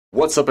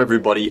What's up,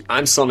 everybody?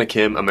 I'm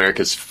Selna,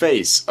 America's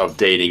face of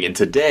dating, and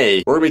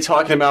today we're going to be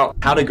talking about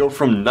how to go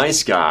from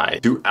nice guy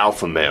to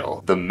alpha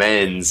male, the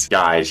men's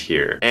guide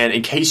here. And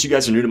in case you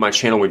guys are new to my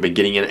channel, we've been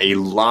getting in a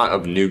lot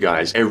of new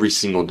guys every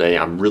single day.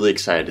 I'm really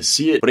excited to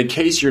see it. But in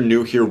case you're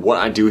new here, what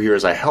I do here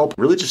is I help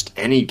really just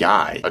any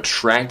guy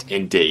attract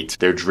and date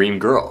their dream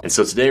girl. And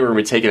so today we're going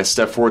to be taking a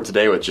step forward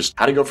today with just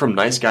how to go from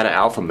nice guy to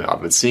alpha male.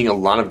 I've been seeing a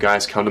lot of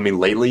guys come to me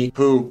lately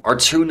who are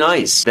too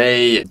nice.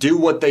 They do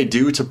what they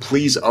do to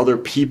please other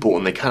people,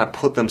 and they kind of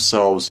put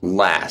themselves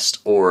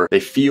last, or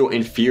they feel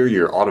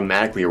inferior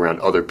automatically around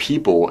other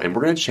people. And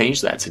we're going to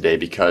change that today,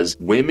 because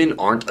women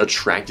aren't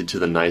attracted to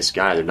the nice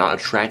guy. They're not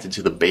attracted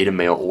to the beta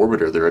male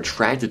orbiter. They're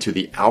attracted to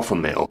the alpha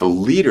male, the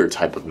leader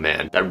type of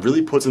man that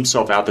really puts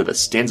himself out there, that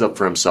stands up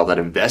for himself, that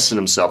invests in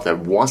himself, that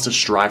wants to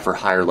strive for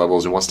higher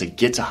levels and wants to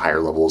get to higher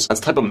levels.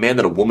 That's the type of man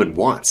that a woman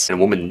wants and a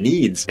woman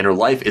needs in her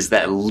life, is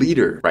that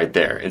leader right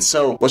there. And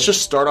so let's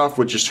just start off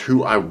with just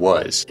who I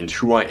was and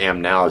who I am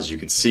now, as you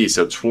can see.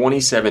 So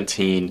 2017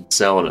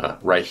 Selna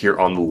right here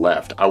on the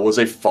left. I was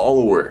a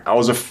follower. I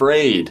was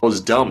afraid. I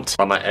was dumped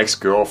by my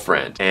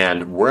ex-girlfriend.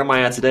 And where am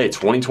I at today?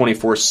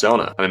 2024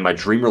 Selna. I'm in my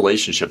dream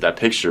relationship. That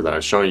picture that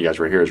I'm showing you guys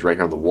right here is right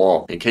here on the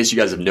wall. In case you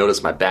guys have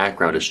noticed, my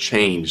background has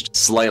changed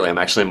slightly. I'm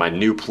actually in my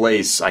new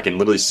place. I can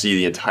literally see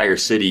the entire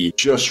city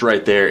just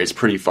right there. It's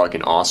pretty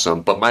fucking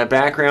awesome. But my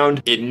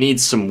background, it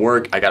needs some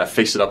work. I gotta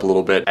fix it up a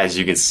little bit, as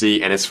you can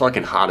see, and it's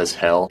fucking hot as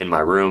hell in my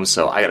room,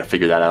 so I gotta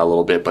figure that out a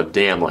little bit. But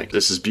damn, like,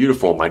 this is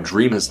beautiful. My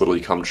dream has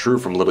literally come true,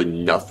 from literally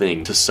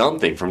nothing to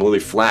something, from literally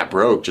flat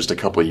broke just a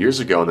couple of years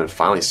ago, and then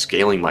finally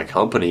scaling my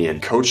company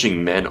and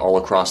coaching men all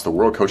across the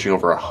world, coaching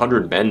over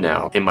 100 men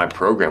now in my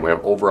program. We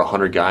have over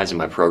 100 guys in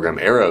my program,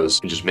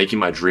 Arrows, and just making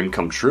my dream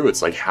come true.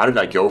 It's like, how did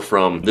I go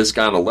from this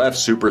guy on the left,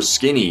 super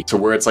skinny, to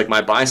where it's like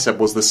my bicep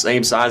was the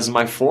same size as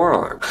my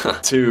forearm,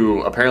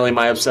 to apparently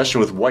my obsession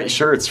with white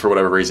shirts for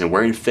whatever reason,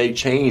 wearing fake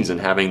chains and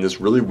having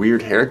this really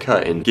weird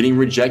haircut and getting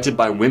rejected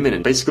by women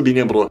and basically being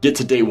able to get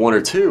to date one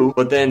or two,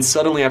 but then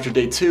suddenly after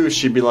day two,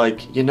 she'd be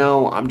like, you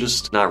know, I'm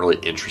just not really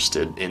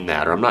interested in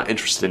that, or I'm not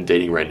interested in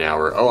dating right now,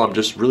 or oh, I'm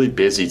just really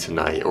busy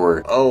tonight,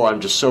 or oh,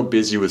 I'm just so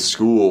busy with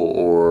school,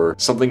 or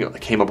something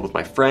came up with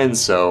my friends,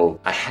 so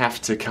I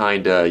have to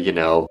kinda, you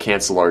know,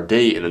 cancel our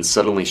date. And then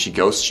suddenly she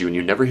ghosts you and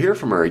you never hear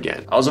from her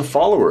again. I was a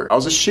follower. I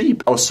was a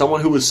sheep. I was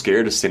someone who was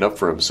scared to stand up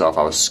for himself.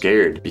 I was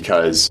scared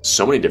because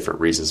so many different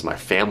reasons. My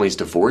family's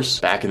divorce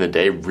back in the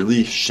day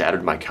really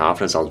shattered my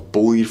confidence. I was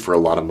bullied for a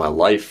lot of my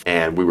life,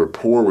 and we were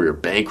poor, we were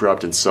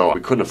bankrupt, and so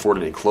we couldn't afford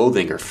any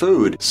clothing or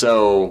food.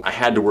 So I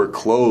had to wear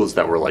clothes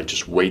that were like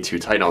just way too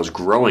tight, and I was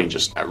growing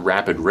just at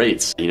rapid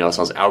rates, you know, so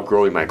I was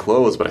outgrowing my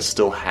clothes, but I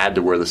still had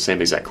to wear the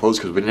same exact clothes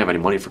because we didn't have any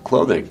money for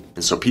clothing.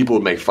 And so people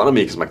would make fun of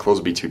me because my clothes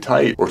would be too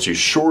tight or too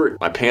short.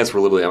 My pants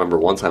were literally, I remember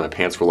one time my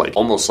pants were like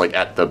almost like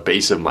at the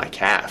base of my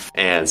calf,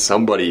 and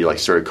somebody like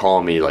started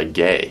calling me like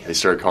gay. They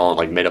started calling,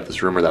 like, made up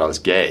this rumor that I was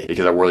gay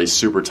because I wore these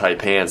super tight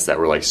pants that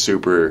were like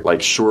super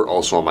like short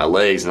also on my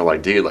legs, and they're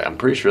like, dude, like, I'm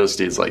pretty sure this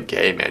dude's like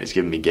gay, man. He's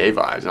giving me gay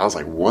vibes. And I was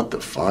like, what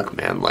the fuck,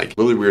 man? Like,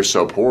 literally, we were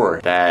so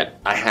poor that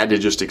I had to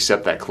just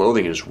accept that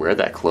clothing and just wear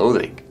that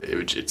clothing.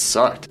 It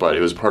sucked, but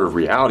it was part of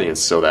reality. And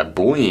so that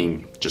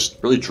bullying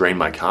just really drained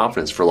my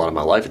confidence for a lot of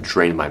my life. It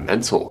drained my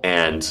mental.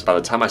 And by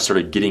the time I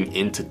started getting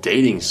into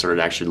dating,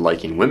 started actually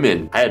liking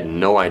women, I had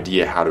no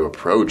idea how to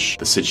approach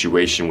the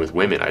situation with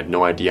women. I had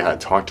no idea how to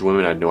talk to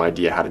women. I had no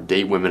idea how to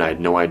date women. I had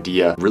no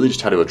idea really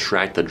just how to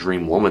attract the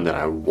dream woman that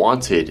I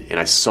wanted. And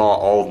I saw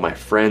all of my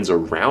friends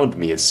around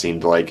me, it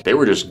seemed like they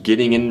were just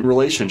getting in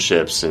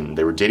relationships and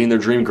they were dating their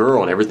dream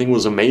girl and everything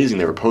was amazing.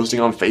 They were posting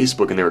on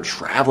Facebook and they were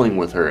traveling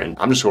with her. And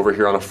I'm just over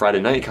here on a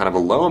Friday night kind of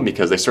alone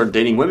because they started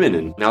dating women,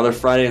 and now their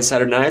Friday and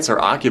Saturday nights are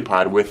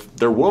occupied with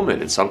their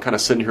woman. And so I'm kind of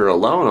sitting here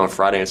alone on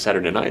Friday and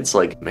Saturday nights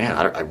like, man,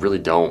 I really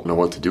don't know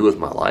what to do with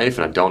my life,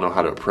 and I don't know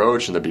how to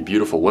approach, and there'd be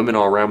beautiful women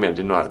all around me. I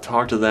didn't know how to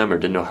talk to them or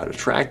didn't know how to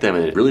attract them,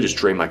 and it really just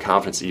drained my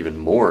confidence even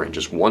more. And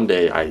just one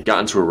day I got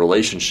into a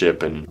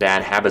relationship, and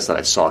bad habits that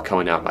I saw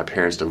coming out of my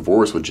parents'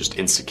 divorce with just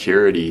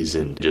insecurities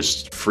and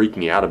just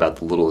freaking out about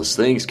the littlest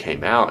things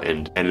came out,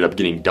 and ended up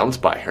getting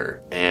dumped by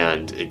her.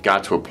 And it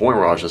got to a point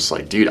where I was just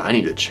like, dude, I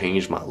need to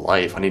change my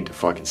life. I need to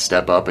fucking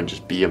step up and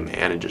just be a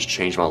man and just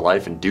change my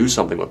life and do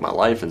something with my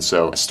life. And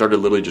so I started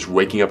literally just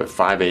waking up at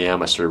 5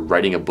 a.m. I started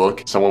writing a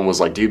book. Someone was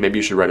like, dude, maybe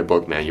you should write a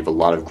book, man. You have a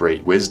lot of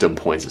great wisdom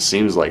points, it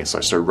seems like. And so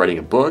I started writing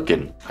a book,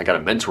 and I got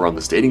a mentor on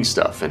this dating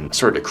stuff, and I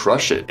started to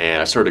crush it.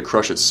 And I started to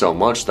crush it so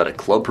much that a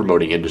club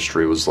promoting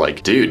industry was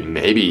like, dude,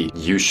 maybe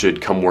you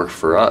should come work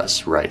for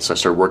us, right? So I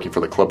started working for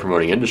the club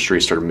promoting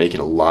industry, started making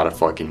a lot of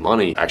fucking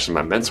money. Actually,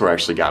 my mentor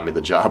actually got me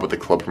the job with the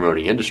club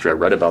promoting industry. I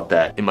read about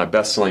that in my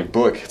best-selling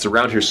book. It's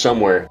around here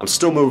somewhere. I'm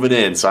still moving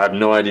in, so I have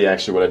no idea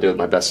actually what I did with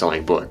my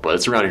best-selling book, but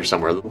it's around here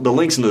somewhere. The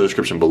link's in the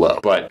description below.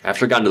 But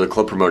after I got into the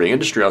club promoting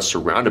industry, I was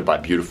surrounded by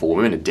beautiful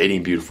women and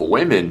dating beautiful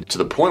women, to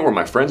the point where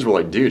my friends were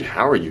like, dude,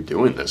 how are you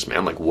doing this,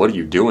 man? Like, what are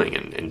you doing?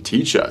 And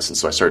teach us. And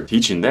so I started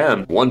teaching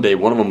them. One day,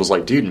 one of them was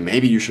like, dude,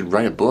 maybe you should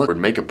write a book or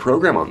make a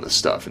program on this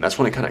stuff. And that's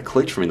when it kind of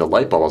clicked for me, the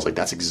light bulb. I was like,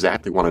 that's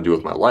exactly what I want to do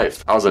with my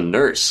life. I was a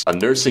nurse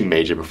nursing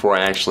major before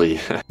I actually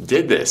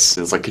did this.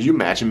 And it's like, could you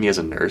imagine me as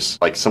a nurse?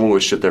 Like, someone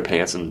would shit their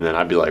pants and then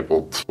I'd be like,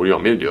 well, what do you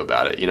want me to do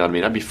about it? You know what I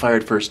mean? I'd be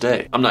fired first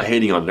day. I'm not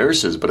hating on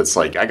nurses, but it's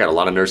like, I got a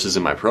lot of nurses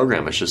in my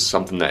program. It's just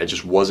something that it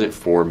just wasn't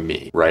for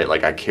me, right?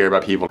 Like, I care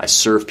about people. I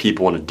serve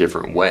people in a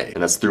different way.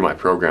 And that's through my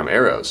program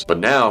Arrows. But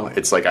now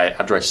it's like,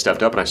 after I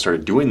stepped up and I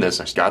started doing this,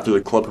 I got through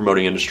the club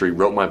promoting industry,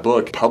 wrote my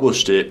book,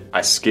 published it.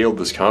 I scaled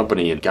this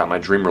company and got my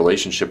dream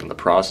relationship in the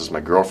process.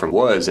 My girlfriend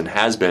was and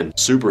has been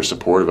super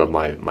supportive of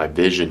my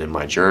vision and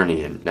my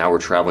journey. And now we're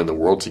traveling the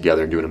world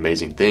together and doing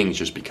amazing things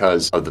just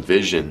because of the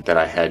vision that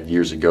I had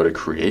years ago to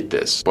create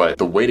this. But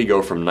the way to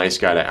go from nice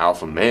guy to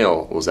alpha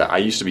male was that I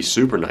used to be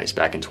super nice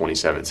back in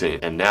 2017.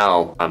 And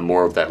now I'm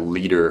more of that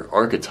leader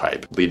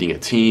archetype, leading a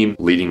team,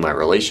 leading my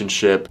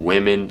relationship.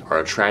 Women are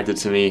attracted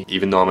to me.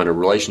 Even though I'm in a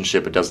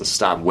relationship, it doesn't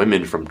stop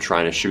women from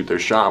trying to shoot their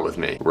shot with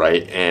me,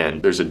 right?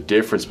 And there's a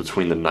difference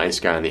between the nice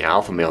guy and the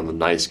alpha male. And the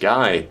nice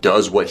guy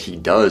does what he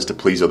does to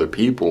please other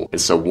people.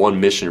 And so one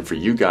mission for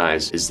you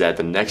guys is that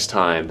the next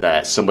time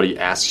that somebody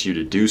asks you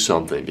to do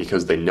something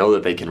because they know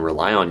that they can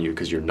rely on you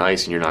because you're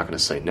nice and you're not going to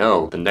say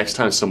no, the next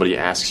time somebody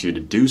asks you to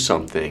do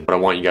something, what I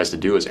want you guys to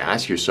do is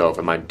ask yourself,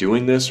 am I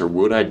doing this, or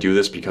would I do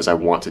this because I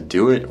want to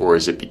do it, or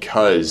is it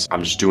because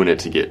I'm just doing it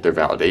to get their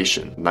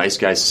validation? Nice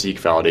guys seek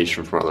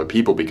validation from other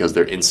people because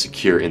they're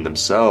insecure in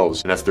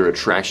themselves, and that's their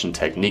attraction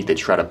technique. They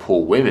try to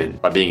pull women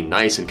by being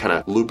nice and kind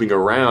of looping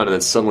around, and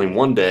then suddenly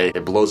one day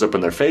it blows up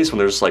in their face when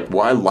they're just like,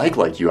 well, I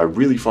like you, I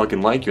really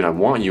fucking like you and I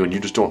want you, and you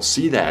just don't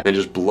see that. And it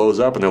just blows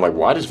up and they're like,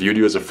 well, I just viewed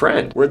you as a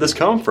friend. Where'd this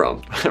come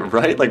from?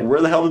 Right? Like,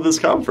 where the hell did this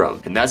come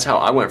from? And that's how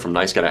I went from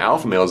nice guy to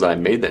alpha male, is that I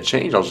made that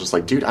change. I was just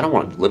like, dude, I don't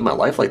want to live my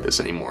life like this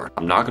anymore.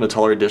 I'm not going to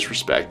tolerate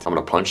disrespect. I'm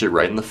going to punch it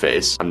right in the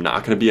face. I'm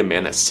not going to be a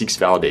man that seeks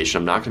validation.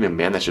 I'm not going to be a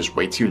man that's just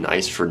way too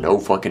nice for no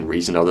fucking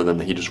reason other than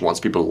that he just wants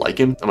people to like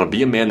him. I'm going to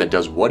be a man that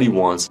does what he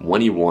wants,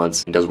 when he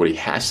wants, and does what he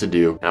has to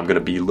do. And I'm going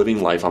to be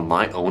living life on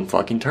my own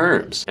fucking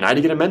terms. And I had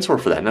to get a mentor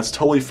for that. And that's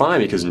totally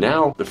fine, because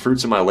now the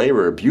fruits of my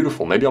labor are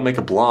beautiful. Maybe I'll make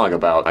a blog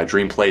about my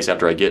dream place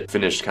after I get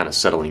finished kind of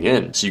settling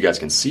in so you guys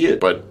can see it.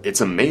 But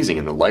it's amazing.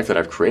 And the life that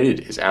I've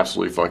created is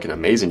absolutely fucking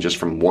amazing just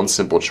from one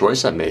simple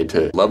choice I made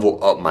to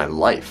level up my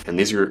life. And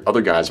these are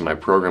other guys in my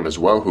program as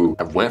well who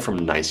have went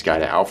from nice guy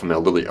to alpha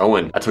male. Lily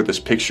Owen, I took this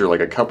picture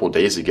like a couple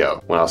days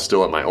ago when I was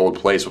still at my old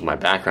place with my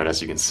background,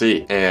 as you can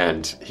see.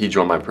 And he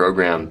joined my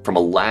program from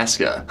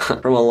Alaska.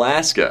 From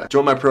Alaska.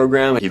 Joined my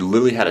program. He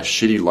literally had a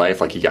shitty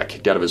life. Like, he got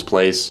kicked out of his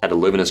place, had to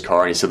live in his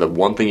car. And he said the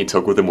one thing he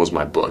took with him was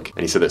my book.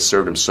 And he said that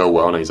served him so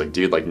well. And he's like,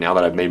 dude, like, now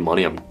that I've made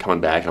money, I'm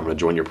coming back and I'm going to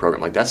join your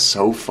program. Like, that's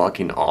so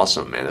fucking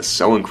awesome, man. It's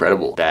so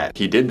incredible that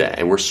he did that.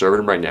 And we're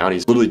serving him right now. And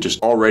he's literally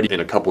just already in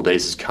a couple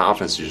days, his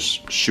confidence is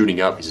just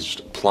shooting up. He's just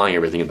applying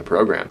everything in the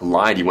program.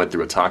 Lied, he went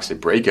through a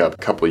toxic breakup a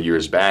couple of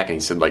years back, and he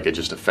said like it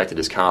just affected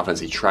his confidence.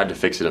 He tried to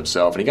fix it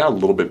himself and he got a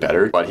little bit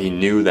better, but he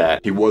knew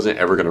that he wasn't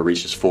ever going to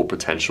reach his full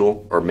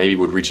potential, or maybe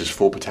would reach his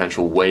full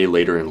potential way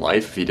later in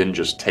life if he didn't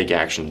just take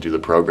action and do the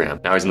program.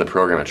 Now he's in the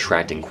program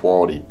attracting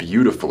quality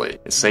beautifully.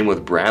 And same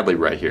with Bradley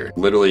right here.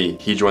 Literally,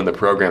 he joined the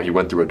program. He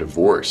went through a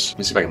divorce. Let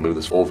me see if I can move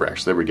this over,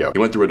 actually. There we go. He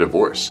went through a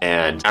divorce.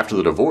 And after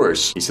the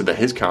divorce, he said that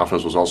his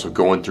confidence was also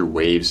going through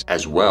waves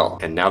as well.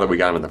 And now that we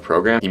got him in the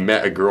program, he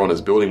met a girl in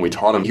his building. We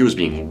taught him he was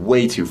being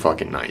way too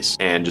fucking nice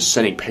and just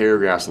sending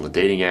paragraphs on the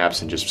dating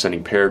apps and just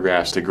sending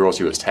paragraphs to girls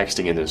he was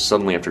texting. And then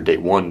suddenly after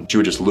date one, she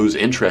would just lose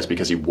interest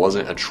because he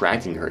wasn't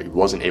attracting her. He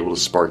wasn't able to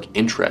spark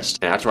interest.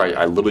 And after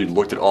I literally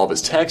looked at all of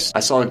his texts, I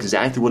saw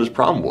exactly what his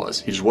problem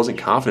was. He just wasn't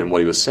confident in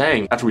what he was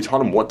saying. After we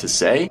taught him what to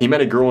say, he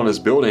met a girl in his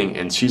building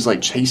and she's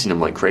like chasing him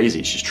like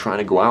crazy. She's trying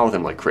to go out with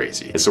him like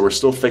crazy. And so we're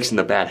still fixing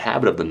the bad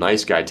habit of the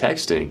nice guy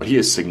texting, but he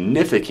has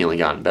significantly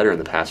gotten better in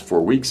the past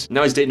 4 weeks.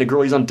 Now he's dating a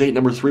girl. He's on date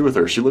number 3 with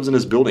her. She lives in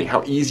his building.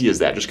 How easy is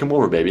that? Just come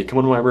over, baby. Come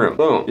into my room.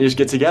 Boom. You just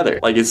get together.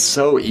 Like, it's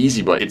so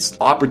easy, but it's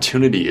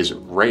opportunity is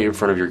right in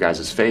front of your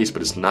guys' face,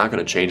 but it's not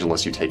going to change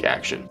unless you take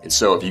action. And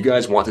so if you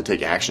guys want to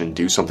take action and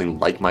do something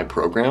like my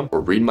program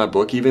or read my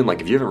book even,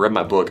 like if you haven't read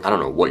my book, I don't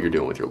know what you're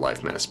doing with your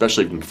life, man.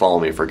 Especially if you've been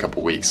following me for a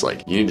couple weeks.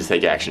 Like, you need to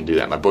take action and do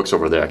that. My book's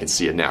over there. I can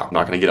see it now. I'm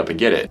not going to get up and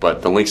get it,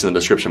 but the link's in the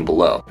description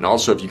below. And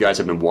also, if you guys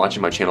have been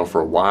watching my channel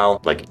for a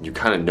while, like you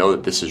kind of know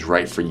that this is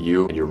right for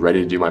you and you're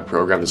ready to do my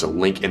program, there's a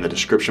link in the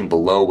description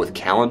below with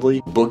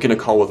Calendly. Book in a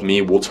call with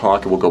me. We'll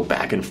talk and we'll go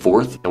back and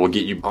forth and we'll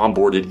get you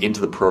onboarded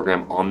into the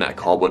program on that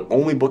call, but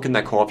only book in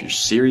that call if you're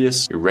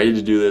serious, you're ready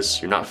to do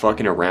this, you're not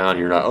fucking around,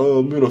 you're not, oh,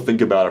 I'm going to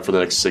think about it for the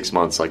next 6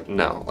 months. Like,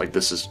 no, like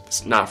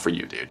it's not for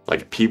you, dude.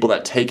 Like, people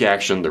that take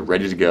action, they're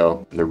ready to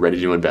go and they're ready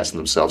to invest in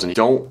themselves. And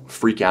don't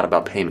freak out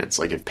about payments.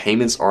 Like, if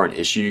payments are an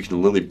issue, you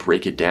can literally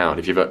break it down.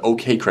 If you have an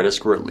okay credit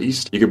score, at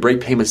least you can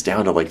break payments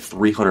down to like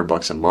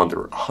 $300 a month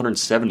or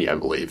 170, I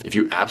believe, if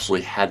you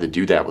absolutely had to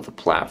do that with the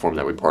platform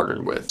that we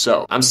partnered with.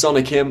 So I'm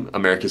Selna Kim,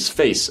 America's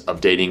face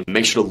of dating.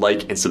 Make sure to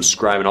like and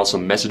subscribe, and also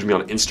message me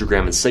on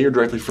Instagram and say you're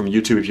directly from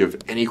YouTube if you have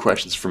any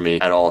questions for me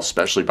at all,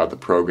 especially about the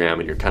program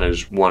and you're kind of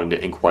just wanting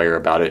to inquire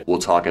about it. We'll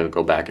talk and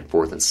go back and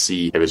forth and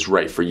see if it's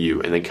right for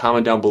you. And then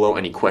comment down below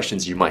any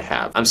questions you might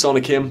have. I'm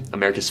Selna Kim,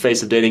 America's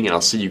face of dating, and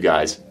I'll see you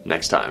guys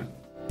next time.